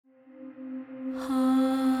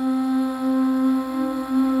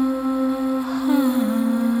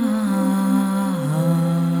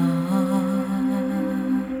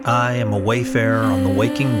I am a wayfarer on the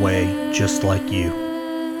waking way, just like you.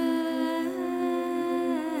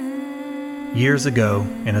 Years ago,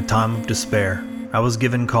 in a time of despair, I was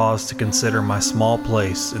given cause to consider my small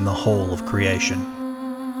place in the whole of creation.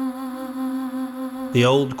 The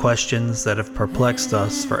old questions that have perplexed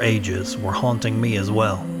us for ages were haunting me as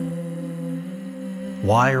well.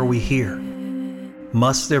 Why are we here?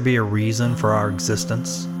 Must there be a reason for our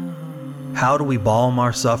existence? How do we balm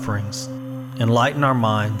our sufferings, enlighten our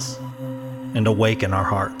minds, and awaken our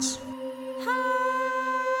hearts?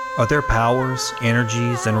 Are there powers,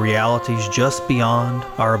 energies, and realities just beyond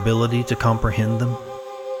our ability to comprehend them?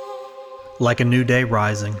 Like a new day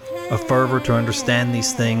rising, a fervor to understand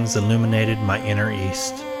these things illuminated my inner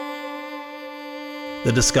east.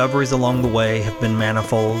 The discoveries along the way have been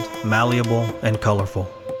manifold, malleable, and colorful.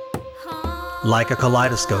 Like a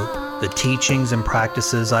kaleidoscope, the teachings and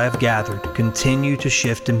practices I have gathered continue to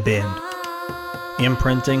shift and bend,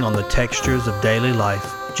 imprinting on the textures of daily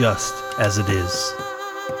life just as it is.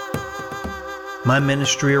 My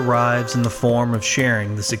ministry arrives in the form of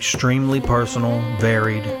sharing this extremely personal,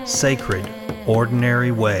 varied, sacred,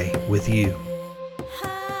 ordinary way with you.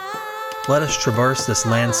 Let us traverse this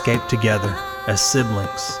landscape together as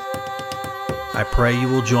siblings. I pray you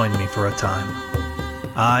will join me for a time.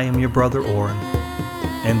 I am your brother Oran,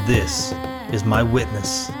 and this is my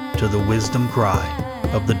witness to the wisdom cry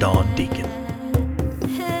of the Dawn Deacon.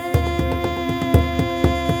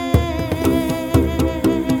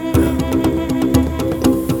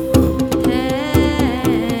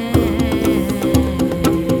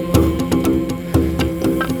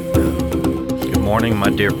 Good morning, my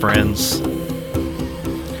dear friends.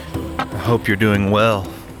 I hope you're doing well.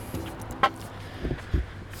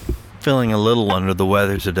 Feeling a little under the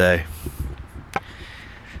weather today.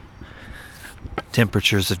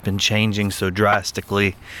 Temperatures have been changing so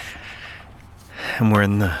drastically, and we're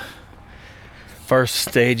in the first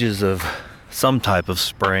stages of some type of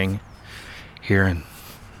spring here in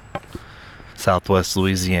southwest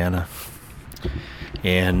Louisiana.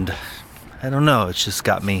 And I don't know, it's just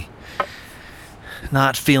got me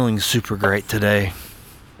not feeling super great today.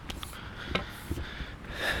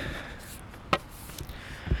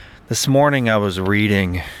 This morning I was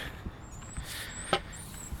reading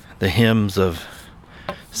the hymns of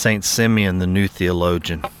Saint Simeon, the New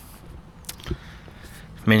Theologian.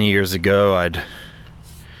 Many years ago, I'd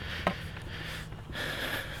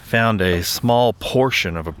found a small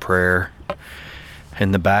portion of a prayer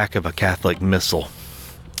in the back of a Catholic missal.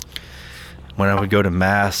 When I would go to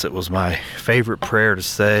Mass, it was my favorite prayer to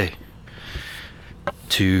say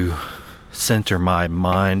to center my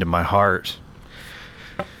mind and my heart.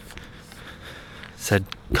 It said,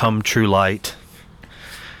 "Come true light,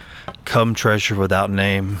 come treasure without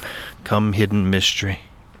name, come hidden mystery,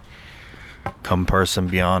 come person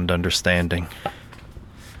beyond understanding."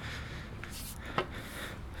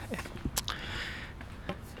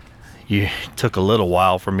 It took a little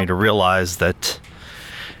while for me to realize that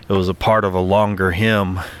it was a part of a longer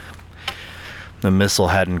hymn. The missal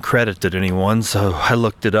hadn't credited anyone, so I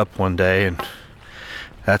looked it up one day, and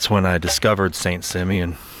that's when I discovered Saint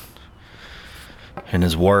Simeon and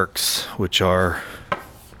his works, which are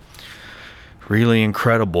really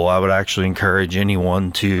incredible. I would actually encourage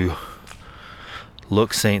anyone to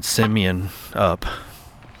look Saint Simeon up.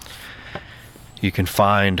 You can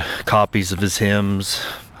find copies of his hymns.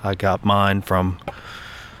 I got mine from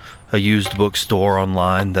a used bookstore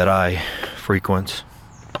online that I frequent.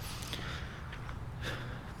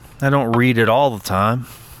 I don't read it all the time,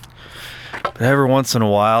 but every once in a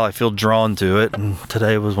while I feel drawn to it, and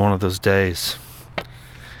today was one of those days.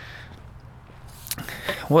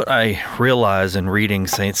 What I realize in reading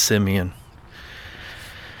Saint Simeon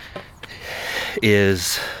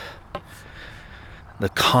is the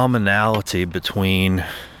commonality between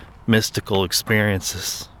mystical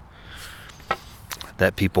experiences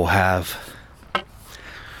that people have.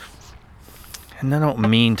 And I don't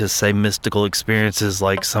mean to say mystical experiences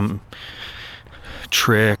like some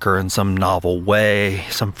trick or in some novel way,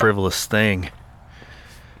 some frivolous thing.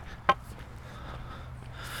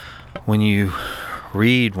 When you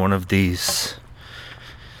read one of these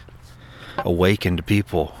awakened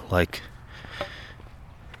people like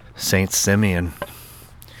Saint Simeon,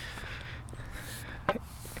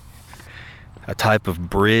 a type of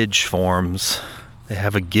bridge forms. They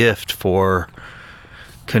have a gift for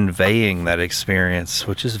conveying that experience,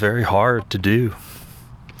 which is very hard to do.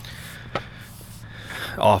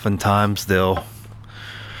 Oftentimes they'll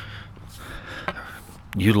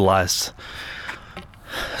utilize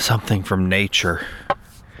something from nature.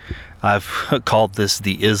 I've called this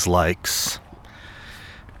the is-likes.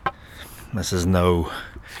 This is no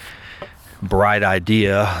bright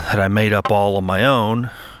idea that I made up all on my own.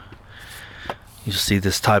 You see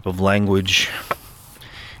this type of language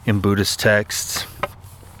in Buddhist texts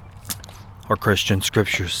or Christian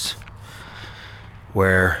scriptures,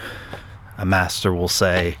 where a master will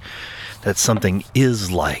say that something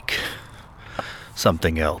is like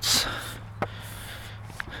something else.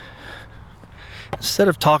 Instead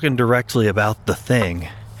of talking directly about the thing,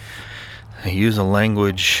 I use a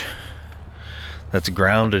language that's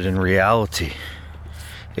grounded in reality,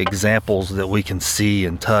 examples that we can see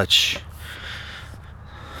and touch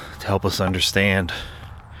to help us understand.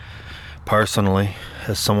 Personally,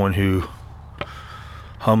 as someone who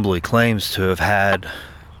humbly claims to have had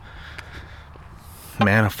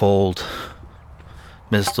manifold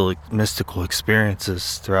mystical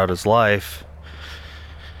experiences throughout his life,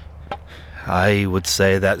 I would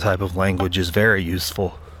say that type of language is very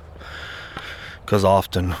useful, because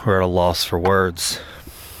often we're at a loss for words.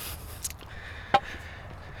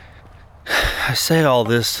 I say all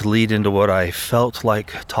this to lead into what I felt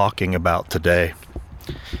like talking about today.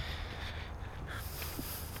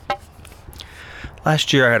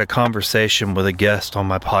 Last year I had a conversation with a guest on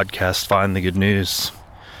my podcast, Find the Good News,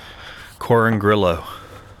 Oran, who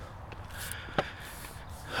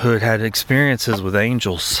had had experiences with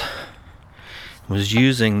angels, was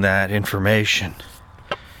using that information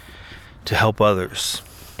to help others.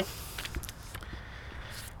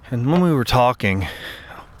 And when we were talking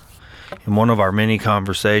in one of our many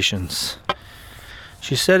conversations,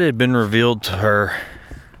 she said it had been revealed to her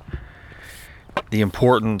the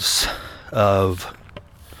importance of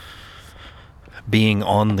being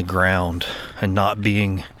on the ground and not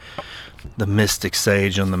being the mystic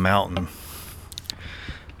sage on the mountain.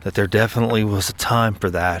 That there definitely was a time for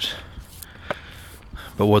that.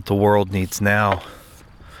 But what the world needs now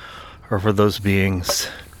are for those beings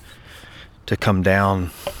to come down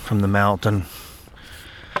from the mountain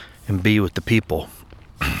and be with the people.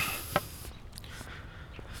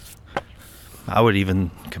 I would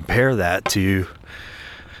even compare that to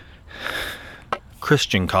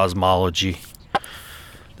Christian cosmology.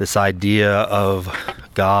 This idea of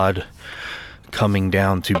God coming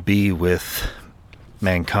down to be with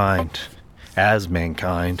mankind, as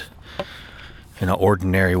mankind, in an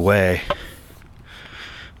ordinary way,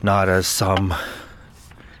 not as some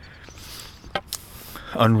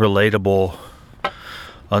unrelatable,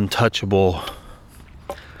 untouchable,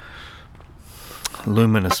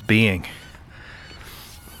 luminous being.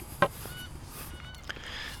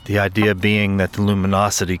 The idea being that the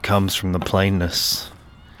luminosity comes from the plainness.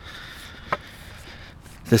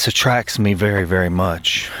 This attracts me very, very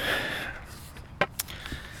much.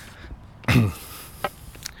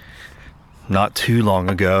 Not too long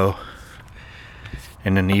ago,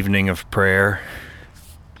 in an evening of prayer,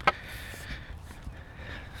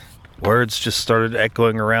 words just started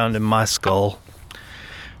echoing around in my skull.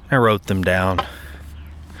 I wrote them down.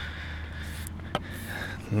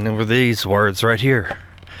 And there were these words right here.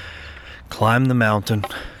 Climb the mountain,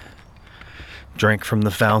 drink from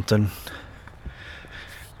the fountain,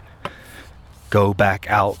 go back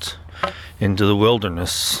out into the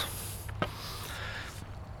wilderness.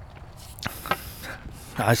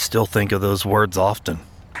 I still think of those words often.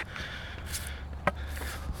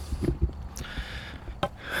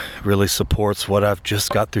 It really supports what I've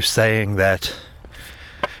just got through saying, that,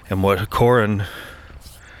 and what Oran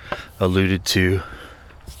alluded to,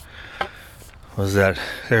 was that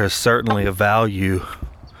there is certainly a value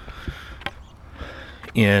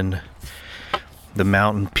in the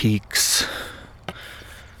mountain peaks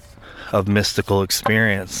of mystical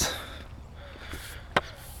experience.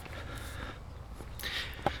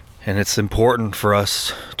 And it's important for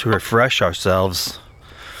us to refresh ourselves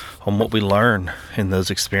on what we learn in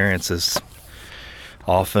those experiences.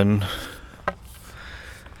 Often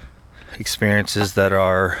experiences that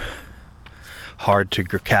are hard to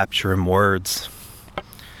capture in words.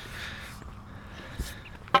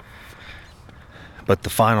 But the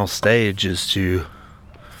final stage is to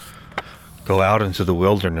go out into the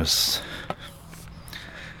wilderness.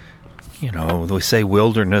 You know, we say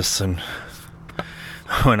wilderness, and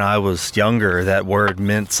when I was younger, that word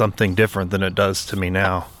meant something different than it does to me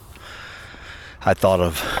now. I thought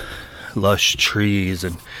of lush trees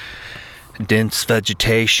and dense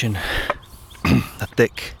vegetation, a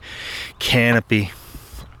thick canopy.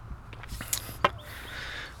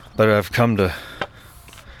 But I've come to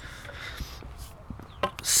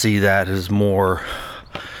see that as more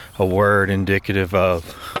a word indicative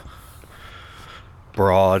of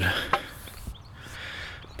broad,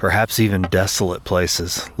 perhaps even desolate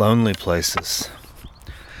places, lonely places.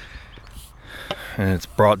 And it's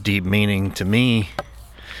brought deep meaning to me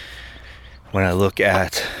when I look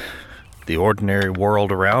at the ordinary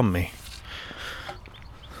world around me.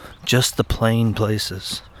 Just the plain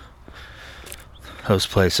places. Those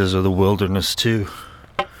places are the wilderness too.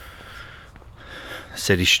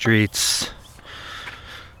 City streets,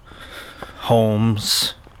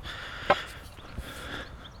 homes,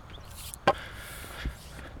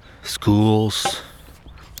 schools,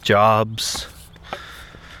 jobs,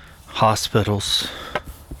 hospitals,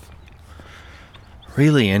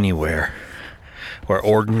 really anywhere where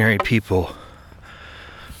ordinary people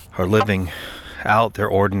are living out their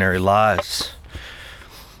ordinary lives,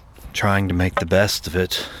 trying to make the best of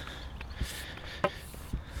it,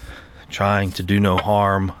 trying to do no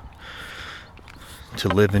harm, to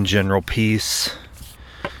live in general peace,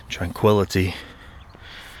 tranquility,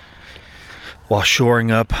 while shoring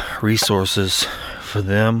up resources for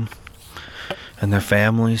them and their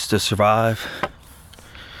families to survive.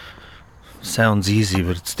 Sounds easy,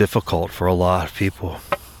 but it's difficult for a lot of people.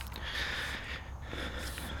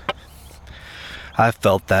 I've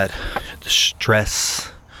felt that the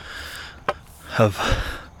stress of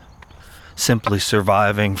simply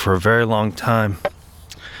surviving for a very long time.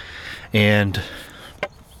 And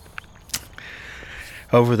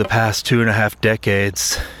over the past 2.5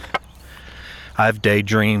 decades, I've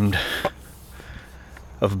daydreamed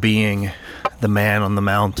of being the man on the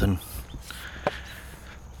mountain.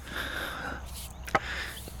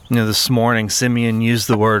 This morning, Simeon used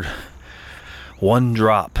the word one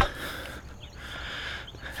drop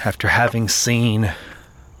after having seen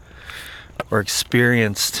or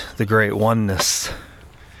experienced the great oneness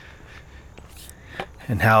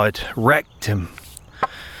and how it wrecked him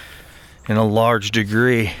in a large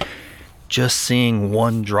degree, just seeing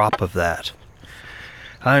one drop of that.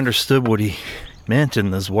 I understood what he meant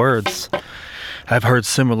in those words. I've heard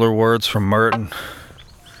similar words from Merton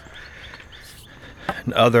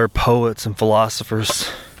and other poets and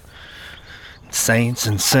philosophers, saints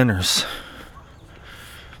and sinners.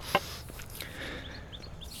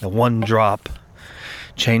 The one drop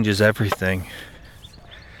changes everything.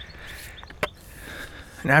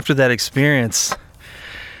 And after that experience,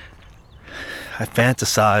 I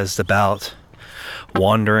fantasized about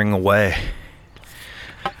wandering away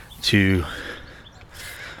to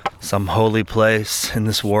some holy place in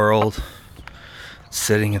this world,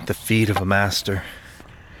 sitting at the feet of a master,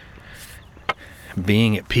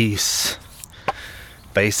 being at peace,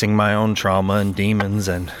 facing my own trauma and demons,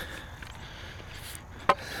 and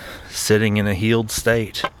sitting in a healed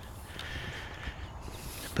state.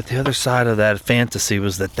 But the other side of that fantasy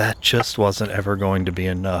was that just wasn't ever going to be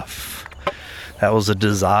enough. That was a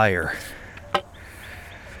desire.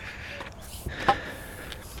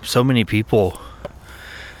 So many people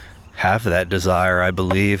have that desire, I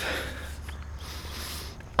believe.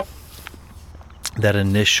 That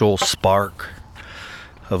initial spark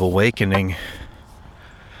of awakening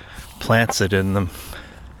plants it in them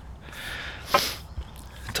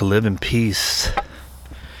to live in peace,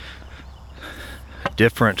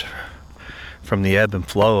 different from the ebb and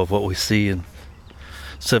flow of what we see in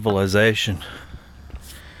civilization.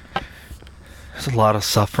 There's a lot of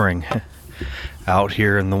suffering out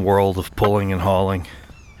here in the world of pulling and hauling,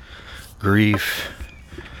 grief,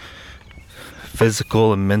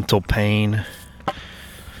 physical and mental pain.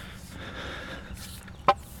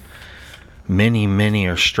 Many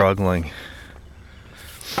are struggling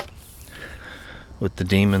with the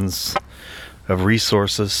demons of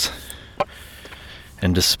resources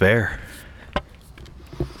and despair.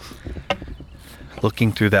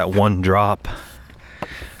 Looking through that one drop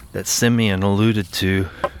that Simeon alluded to,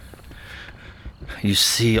 you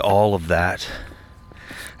see all of that.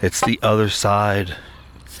 It's the other side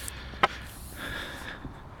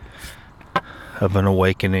of an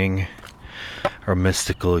awakening or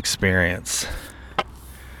mystical experience.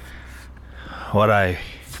 What I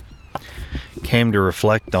came to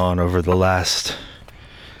reflect on over the last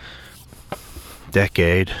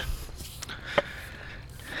decade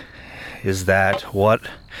is that what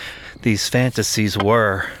these fantasies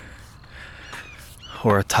were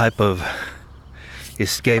a type of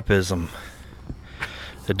escapism,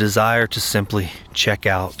 a desire to simply check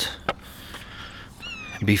out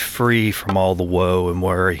and be free from all the woe and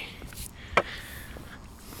worry.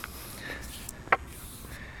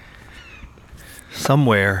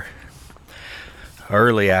 Somewhere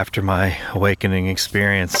early after my awakening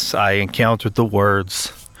experience, I encountered the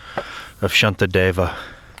words of Shantideva.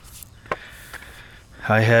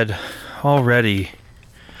 I had already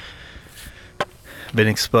been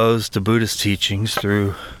exposed to Buddhist teachings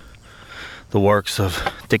through the works of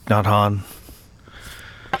Thich Nhat Hanh,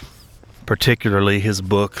 particularly his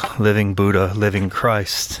book, Living Buddha, Living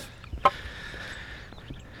Christ.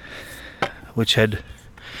 which had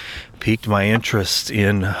piqued my interest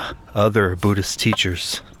in other Buddhist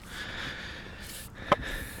teachers.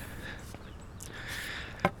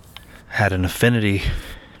 Had an affinity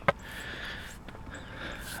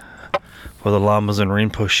for the Lamas and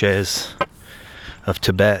Rinpoches of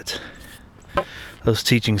Tibet. Those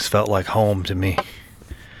teachings felt like home to me,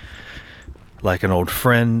 like an old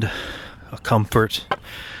friend, a comfort.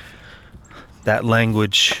 That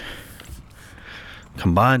language,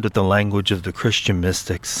 combined with the language of the Christian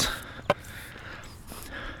mystics,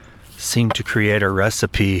 seemed to create a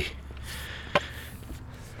recipe,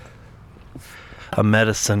 a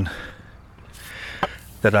medicine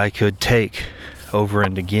that I could take over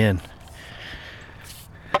and again.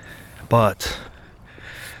 But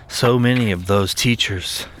so many of those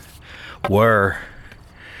teachers were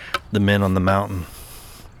the men on the mountain.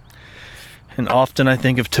 And often I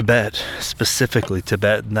think of Tibet, specifically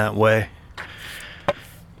Tibet, in that way.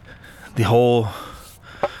 The whole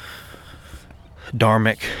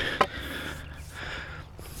dharmic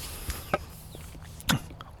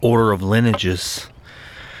order of lineages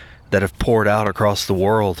that have poured out across the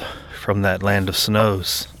world from that land of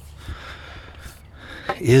snows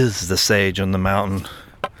is the sage on the mountain,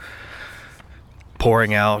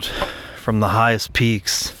 pouring out from the highest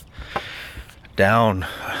peaks down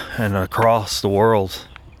and across the world.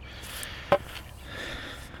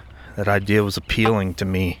 That idea was appealing to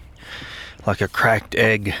me, like a cracked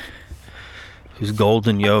egg whose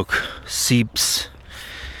golden yolk seeps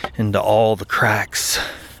into all the cracks,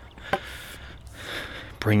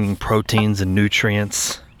 bringing proteins and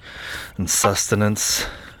nutrients and sustenance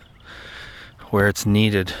where it's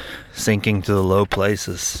needed, sinking to the low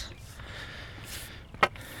places.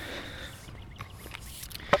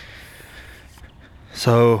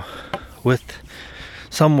 So, with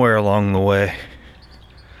somewhere along the way,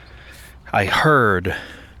 I heard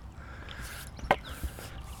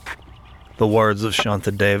the words of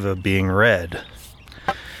Shantideva being read.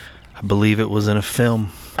 I believe it was in a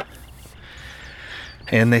film.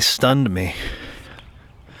 And they stunned me.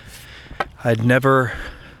 I'd never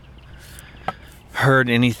heard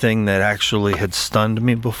anything that actually had stunned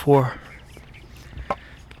me before.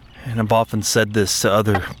 And I've often said this to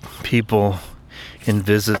other people in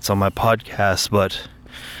visits on my podcast, but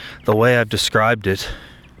the way I've described it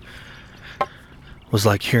was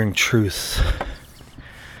like hearing truth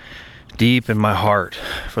deep in my heart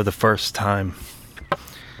for the first time.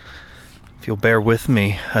 If you'll bear with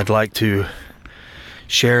me, I'd like to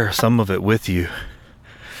share some of it with you.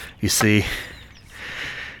 You see,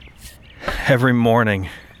 every morning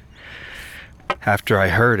after I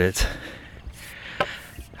heard it,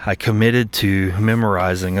 I committed to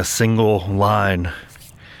memorizing a single line.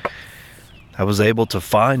 I was able to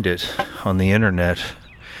find it on the internet,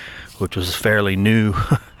 which was fairly new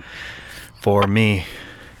for me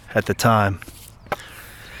at the time.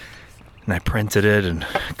 And I printed it and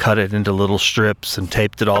cut it into little strips and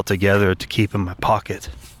taped it all together to keep in my pocket.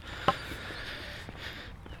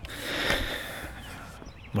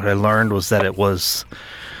 What I learned was that it was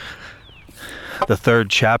the third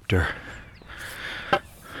chapter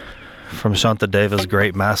from Shantideva's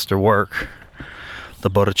great master work, the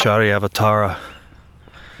Bodhacharya Avatara,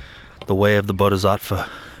 the way of the Bodhisattva.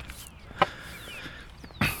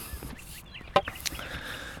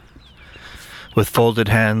 With folded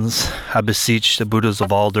hands, I beseech the Buddhas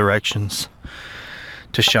of all directions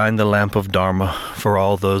to shine the lamp of Dharma for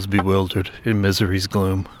all those bewildered in misery's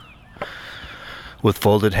gloom. With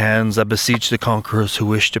folded hands, I beseech the conquerors who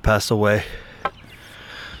wish to pass away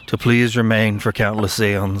to please remain for countless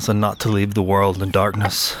aeons and not to leave the world in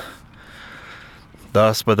darkness.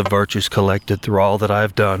 Thus, by the virtues collected through all that I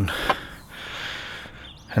have done,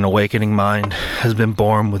 an awakening mind has been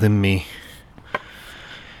born within me.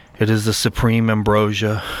 It is the supreme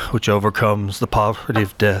ambrosia which overcomes the poverty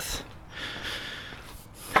of death.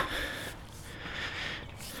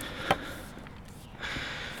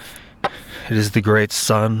 It is the great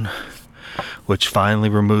sun which finally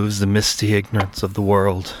removes the misty ignorance of the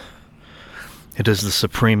world. It is the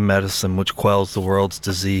supreme medicine which quells the world's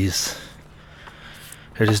disease.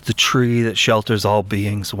 It is the tree that shelters all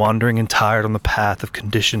beings wandering and tired on the path of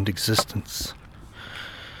conditioned existence.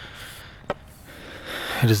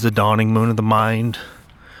 It is the dawning moon of the mind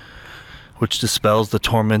which dispels the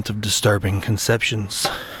torment of disturbing conceptions.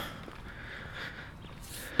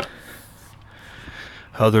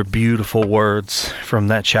 Other beautiful words from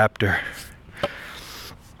that chapter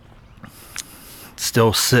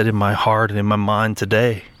still sit in my heart and in my mind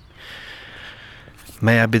today.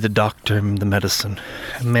 May I be the doctor and the medicine,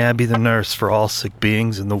 and may I be the nurse for all sick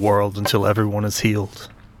beings in the world until everyone is healed.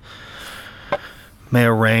 May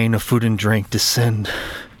a rain of food and drink descend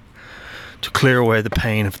to clear away the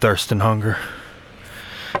pain of thirst and hunger.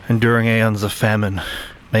 And during aeons of famine,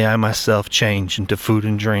 may I myself change into food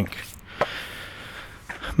and drink.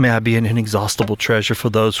 May I be an inexhaustible treasure for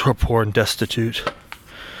those who are poor and destitute.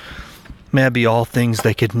 May I be all things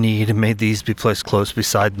they could need, and may these be placed close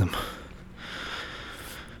beside them.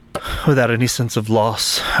 Without any sense of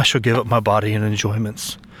loss, I shall give up my body and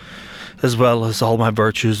enjoyments, as well as all my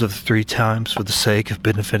virtues of the 3 times for the sake of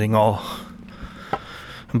benefiting all.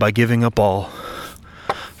 And by giving up all,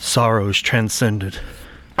 sorrow is transcended,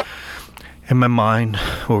 and my mind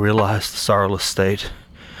will realize the sorrowless state.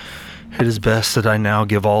 It is best that I now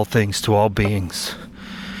give all things to all beings,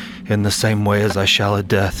 in the same way as I shall at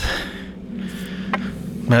death.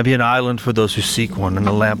 May I be an island for those who seek one, and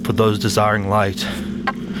a lamp for those desiring light.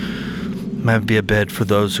 May I be a bed for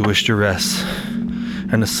those who wish to rest,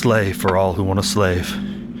 and a slave for all who want a slave.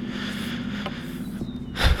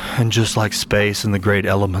 And just like space and the great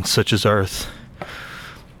elements such as earth,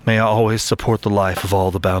 may I always support the life of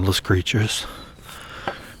all the boundless creatures.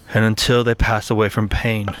 And until they pass away from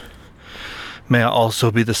pain, may I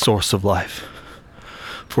also be the source of life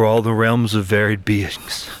for all the realms of varied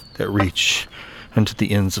beings that reach into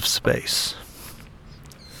the ends of space.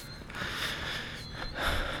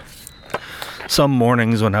 Some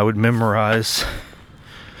mornings when I would memorize,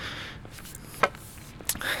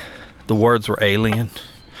 the words were alien.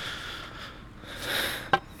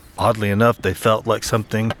 Oddly enough, they felt like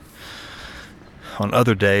something on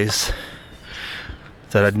other days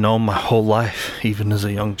that I'd known my whole life, even as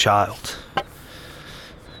a young child.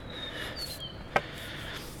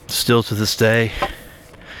 Still to this day,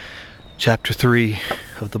 Chapter 3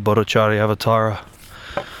 of the Bodhicharyavatara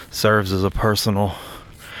serves as a personal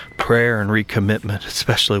prayer and recommitment,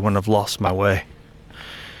 especially when I've lost my way.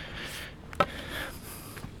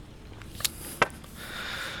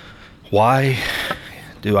 Why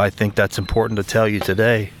do I think that's important to tell you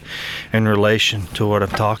today in relation to what I'm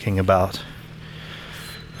talking about?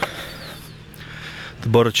 The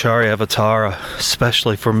Bodhicharyavatara,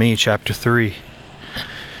 especially for me, Chapter 3,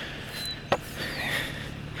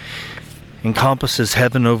 encompasses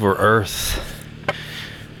heaven over earth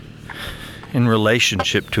in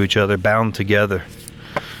relationship to each other, bound together.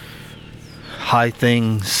 High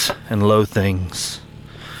things and low things.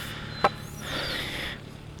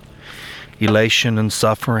 Elation and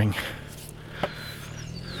suffering.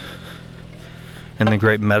 And the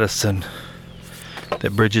great medicine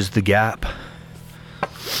that bridges the gap.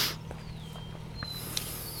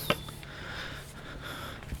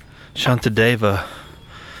 Shantideva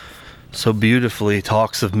so beautifully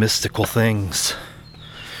talks of mystical things,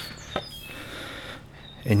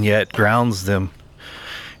 and yet grounds them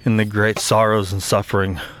in the great sorrows and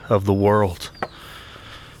suffering of the world.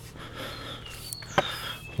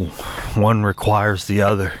 One requires the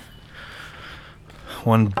other.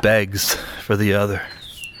 One begs for the other.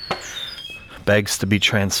 Begs to be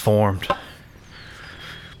transformed.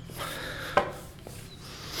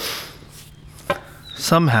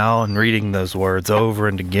 Somehow, in reading those words over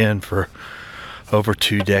and again for over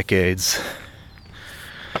 2 decades,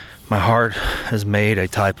 my heart has made a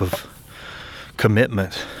type of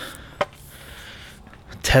commitment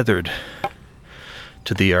tethered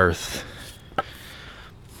to the earth.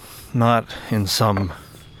 Not in some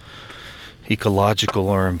ecological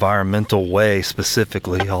or environmental way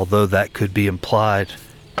specifically, although that could be implied,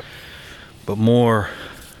 but more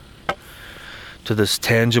to this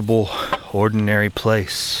tangible, ordinary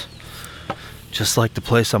place, just like the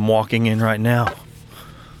place I'm walking in right now.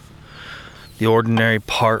 The ordinary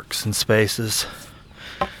parks and spaces,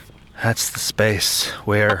 that's the space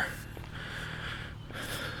where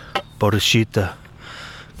bodhicitta,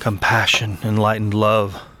 compassion, enlightened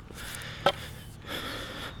love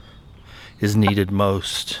is needed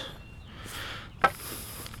most.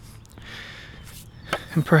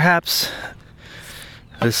 And perhaps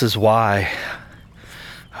this is why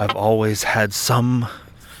I've always had some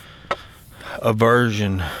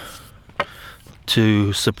aversion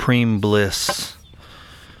to supreme bliss,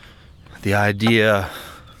 the idea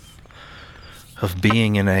of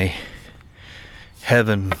being in a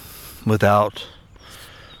heaven without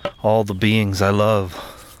all the beings I love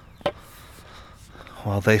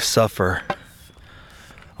while they suffer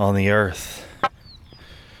on the earth.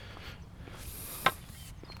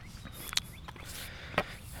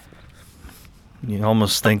 You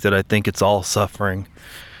almost think that I think it's all suffering,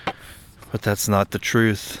 but that's not the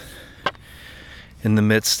truth. In the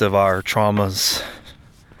midst of our traumas,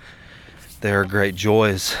 there are great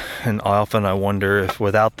joys, and often I wonder if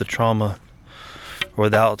without the trauma,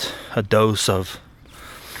 without a dose of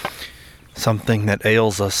something that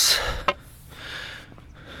ails us,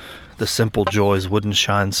 the simple joys wouldn't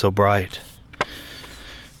shine so bright.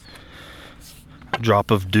 A drop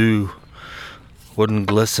of dew wouldn't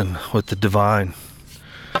glisten with the divine.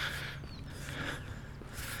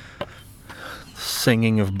 The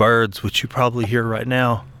singing of birds, which you probably hear right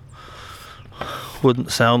now,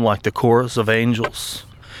 wouldn't sound like the chorus of angels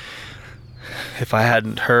if I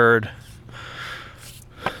hadn't heard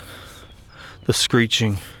the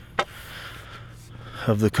screeching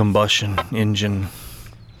of the combustion engine,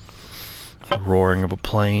 the roaring of a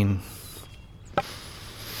plane.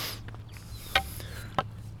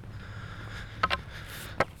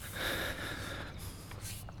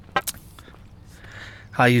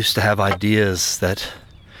 I used to have ideas that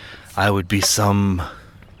I would be some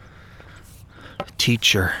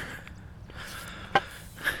teacher,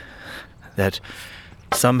 that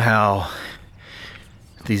somehow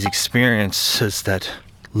these experiences that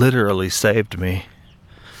literally saved me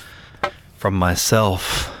from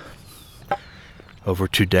myself over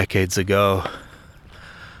 2 decades ago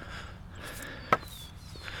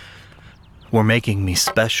were making me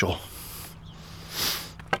special.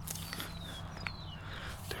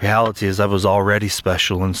 The reality is I was already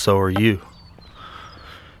special, and so are you.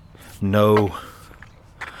 No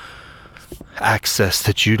access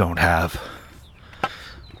that you don't have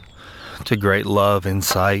to great love,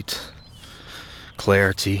 insight,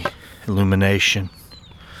 clarity, illumination.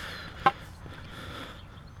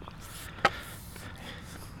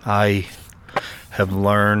 I have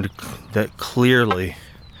learned that clearly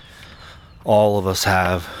all of us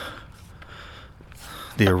have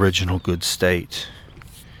the original good state.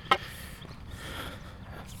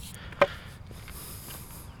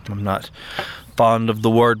 I'm not fond of the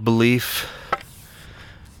word belief.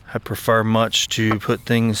 I prefer much to put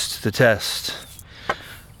things to the test.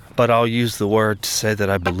 But I'll use the word to say that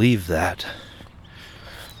I believe that,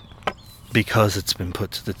 because it's been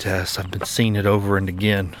put to the test. I've been seeing it over and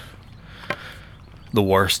again. The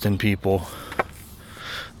worst in people,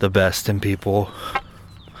 the best in people,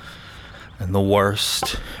 and the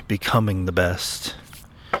worst becoming the best,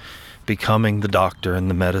 becoming the doctor and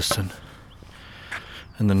the medicine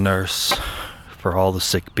and the nurse for all the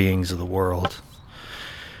sick beings of the world.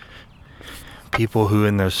 People who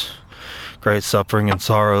in their great suffering and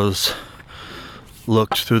sorrows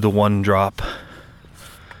looked through the one drop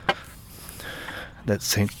that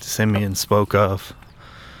St. Simeon spoke of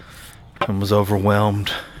and was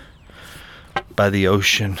overwhelmed by the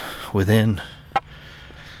ocean within.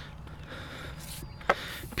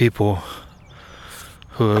 People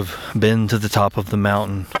who have been to the top of the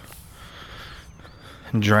mountain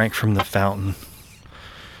and drank from the fountain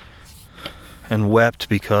and wept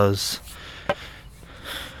because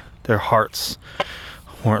their hearts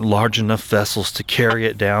weren't large enough vessels to carry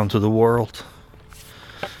it down to the world.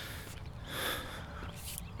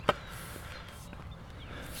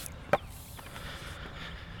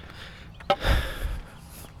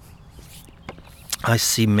 I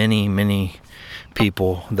see many, many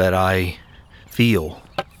people that I feel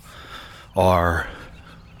are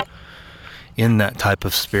in that type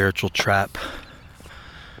of spiritual trap,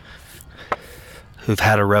 who've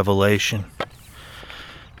had a revelation,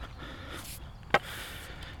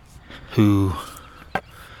 who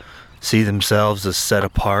see themselves as set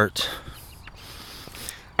apart,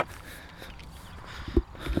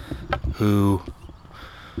 who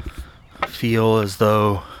feel as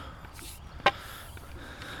though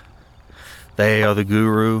they are the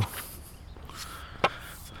guru,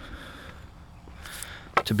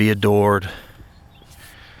 to be adored.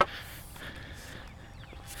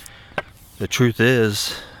 The truth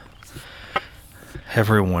is,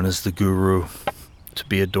 everyone is the guru, to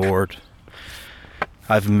be adored.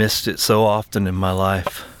 I've missed it so often in my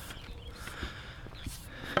life.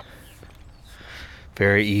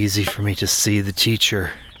 Very easy for me to see the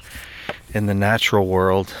teacher in the natural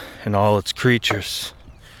world and all its creatures,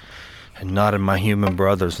 and not in my human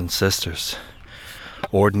brothers and sisters.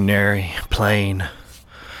 Ordinary, plain,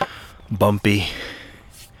 bumpy,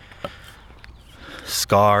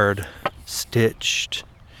 scarred, stitched,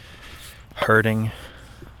 hurting.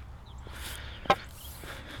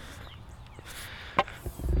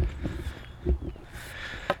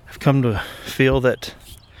 I've come to feel that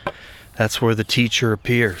that's where the teacher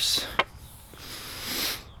appears.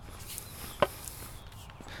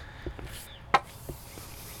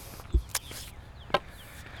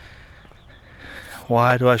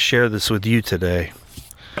 Why do I share this with you today?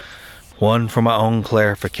 One, for my own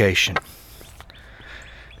clarification.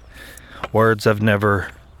 Words I've never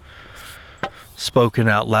spoken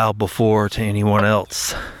out loud before to anyone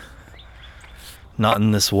else. Not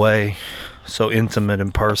in this way, so intimate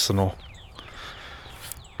and personal.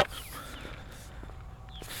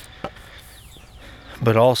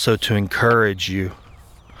 But also to encourage you.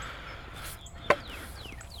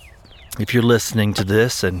 If you're listening to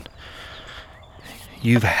this and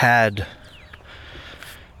you've had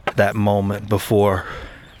that moment before,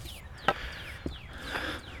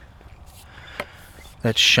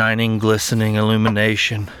 that shining, glistening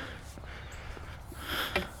illumination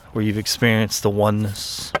where you've experienced the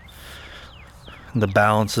oneness and the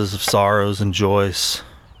balances of sorrows and joys,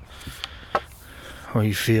 where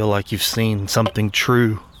you feel like you've seen something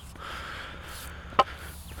true,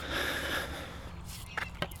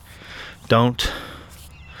 don't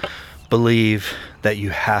believe that you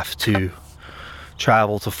have to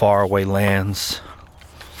travel to faraway lands,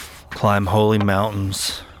 climb holy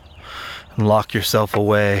mountains, and lock yourself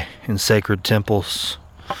away in sacred temples.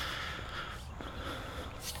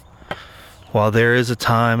 While there is a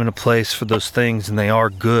time and a place for those things, and they are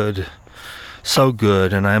good, so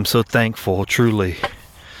good, and I am so thankful, truly,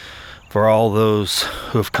 for all those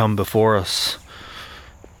who have come before us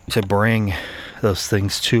to bring those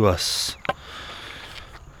things to us.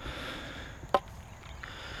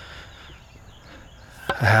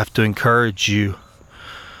 I have to encourage you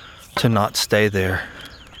to not stay there.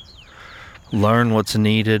 Learn what's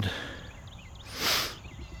needed.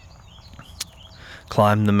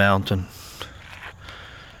 Climb the mountain.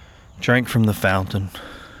 Drink from the fountain.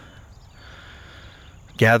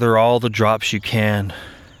 Gather all the drops you can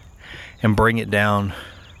and bring it down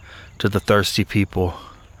to the thirsty people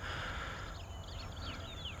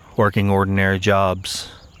working ordinary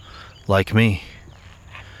jobs like me,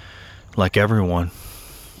 like everyone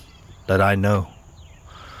that I know.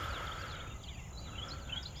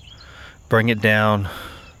 Bring it down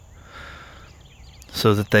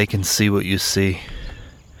so that they can see what you see.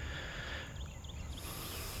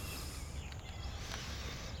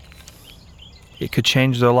 It could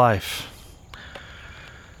change their life.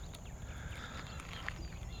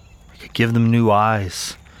 It could give them new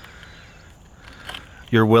eyes.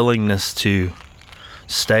 Your willingness to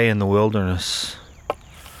stay in the wilderness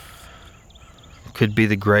could be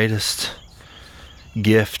the greatest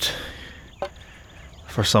gift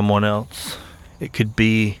for someone else. It could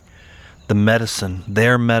be the medicine,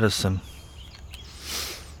 their medicine.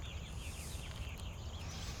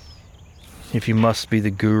 If you must be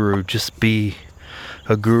the guru, just be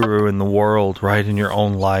a guru in the world, right in your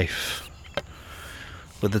own life,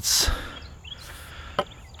 with its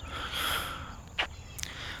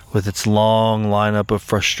long lineup of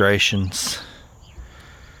frustrations.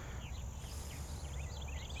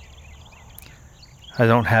 I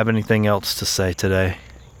don't have anything else to say today.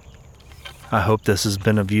 I hope this has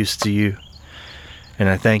been of use to you, and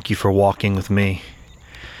I thank you for walking with me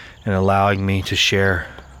and allowing me to share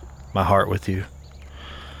my heart with you.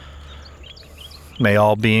 May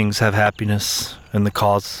all beings have happiness and the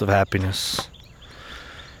causes of happiness.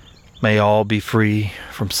 May all be free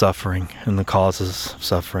from suffering and the causes of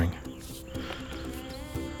suffering.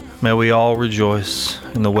 May we all rejoice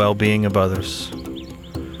in the well-being of others.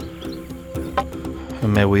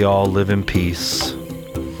 And may we all live in peace,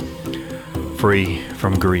 free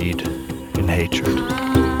from greed and hatred.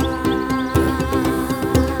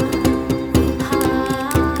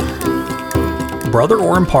 Brother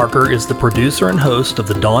Oran Parker is the producer and host of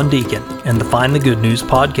the Dawn Deacon and the Find the Good News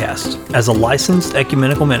podcast. As a licensed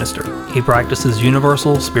ecumenical minister, he practices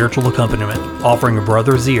universal spiritual accompaniment, offering a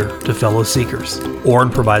brother's ear to fellow seekers. Oran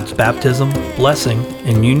provides baptism, blessing,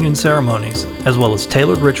 and union ceremonies, as well as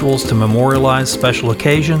tailored rituals to memorialize special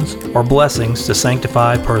occasions or blessings to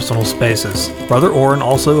sanctify personal spaces. Brother Oran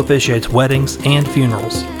also officiates weddings and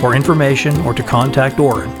funerals. For information or to contact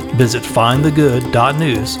Oran, visit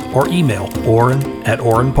findthegood.news or email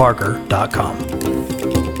oran@oranparker.com.